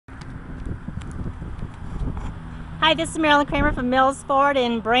Hi, this is Marilyn Kramer from Mills Ford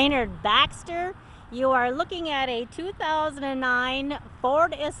in Brainerd, Baxter. You are looking at a 2009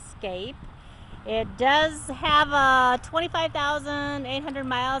 Ford Escape. It does have 25,800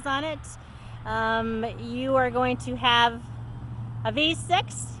 miles on it. You are going to have a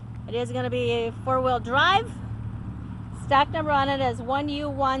V6. It is going to be a four-wheel drive. Stock number on it is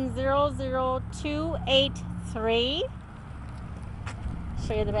 1U100283.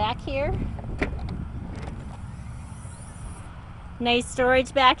 Show you the back here. Nice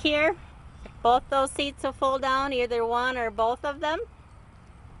storage back here. Both those seats will fold down, either one or both of them.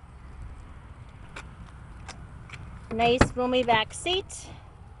 Nice roomy back seat.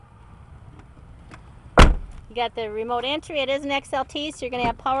 You got the remote entry. It is an XLT, so you're going to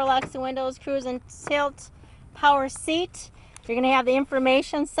have power locks and windows, cruise and tilt, power seat. You're going to have the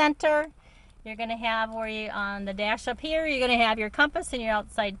information center. You're going to have where you on the dash up here, you're going to have your compass and your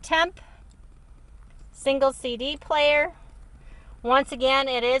outside temp. Single CD player. Once again,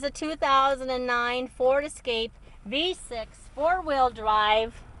 it is a 2009 Ford Escape V6 four-wheel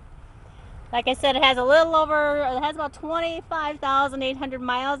drive. Like I said, it has about 25,800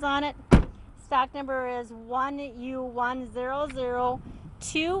 miles on it. Stock number is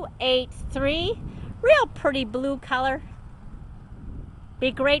 1U100283. Real pretty blue color.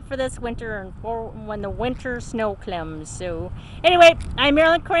 Be great for this winter and for when the winter snow comes. So anyway, I'm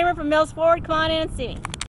Marilyn Kramer from Mills Ford. Come on in and see me.